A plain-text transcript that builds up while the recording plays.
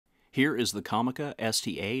Here is the Comica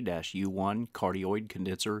STA-U1 cardioid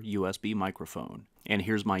condenser USB microphone. And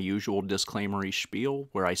here's my usual disclaimery spiel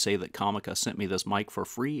where I say that Comica sent me this mic for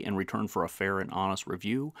free in return for a fair and honest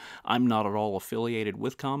review. I'm not at all affiliated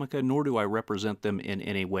with Comica, nor do I represent them in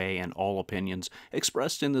any way, and all opinions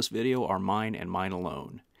expressed in this video are mine and mine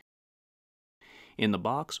alone. In the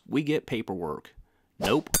box, we get paperwork.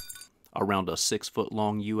 Nope. Around a 6-foot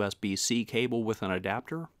long USB-C cable with an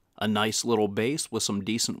adapter. A nice little base with some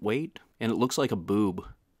decent weight, and it looks like a boob.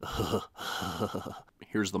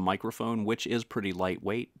 Here's the microphone, which is pretty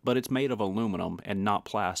lightweight, but it's made of aluminum and not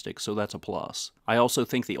plastic, so that's a plus. I also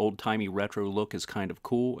think the old-timey retro look is kind of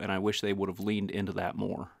cool, and I wish they would have leaned into that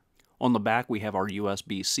more. On the back, we have our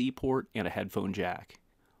USB-C port and a headphone jack.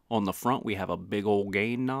 On the front, we have a big old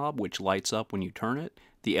gain knob, which lights up when you turn it.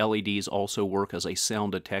 The LEDs also work as a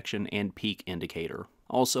sound detection and peak indicator.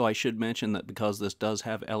 Also, I should mention that because this does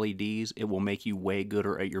have LEDs, it will make you way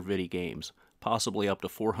gooder at your video games, possibly up to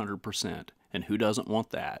 400%, and who doesn't want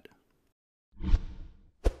that?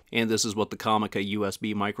 And this is what the Comica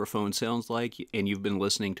USB microphone sounds like, and you've been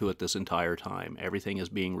listening to it this entire time. Everything is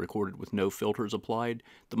being recorded with no filters applied.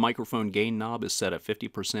 The microphone gain knob is set at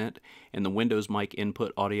 50%, and the Windows mic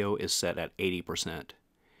input audio is set at 80%.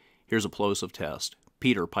 Here's a plosive test.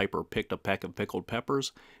 Peter Piper picked a peck of pickled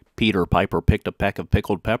peppers. Peter Piper picked a peck of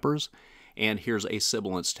pickled peppers. And here's a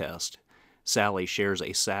sibilance test. Sally shares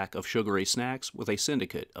a sack of sugary snacks with a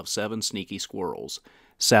syndicate of 7 sneaky squirrels.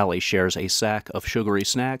 Sally shares a sack of sugary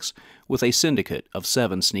snacks with a syndicate of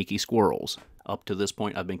 7 sneaky squirrels. Up to this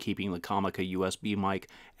point, I've been keeping the Comica USB mic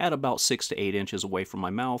at about 6 to 8 inches away from my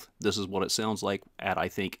mouth. This is what it sounds like at, I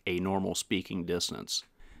think, a normal speaking distance.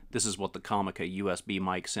 This is what the Comica USB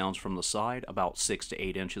mic sounds from the side, about 6 to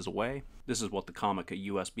 8 inches away. This is what the Comica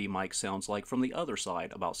USB mic sounds like from the other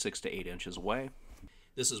side, about 6 to 8 inches away.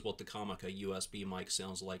 This is what the Comica USB mic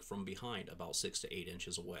sounds like from behind, about 6 to 8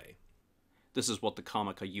 inches away. This is what the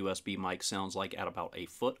Comica USB mic sounds like at about a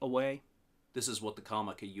foot away. This is what the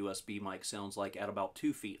Comica USB mic sounds like at about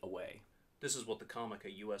 2 feet away. This is what the Comica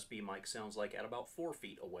USB mic sounds like at about 4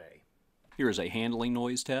 feet away. Here is a handling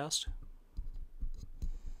noise test.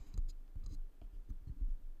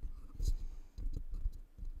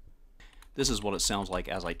 This is what it sounds like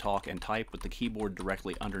as I talk and type with the keyboard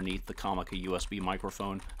directly underneath the Comica USB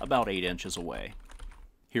microphone, about 8 inches away.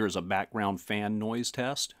 Here is a background fan noise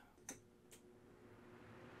test.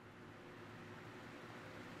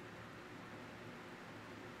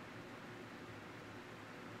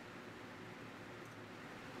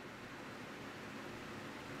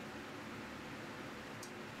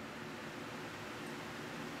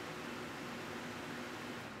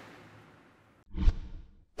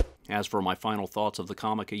 As for my final thoughts of the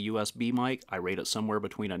Comica USB mic, I rate it somewhere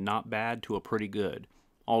between a not bad to a pretty good.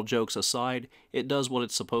 All jokes aside, it does what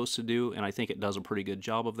it's supposed to do, and I think it does a pretty good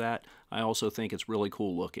job of that. I also think it's really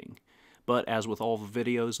cool looking. But as with all the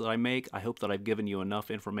videos that I make, I hope that I've given you enough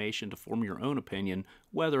information to form your own opinion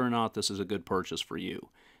whether or not this is a good purchase for you.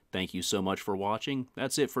 Thank you so much for watching.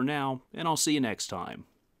 That's it for now, and I'll see you next time.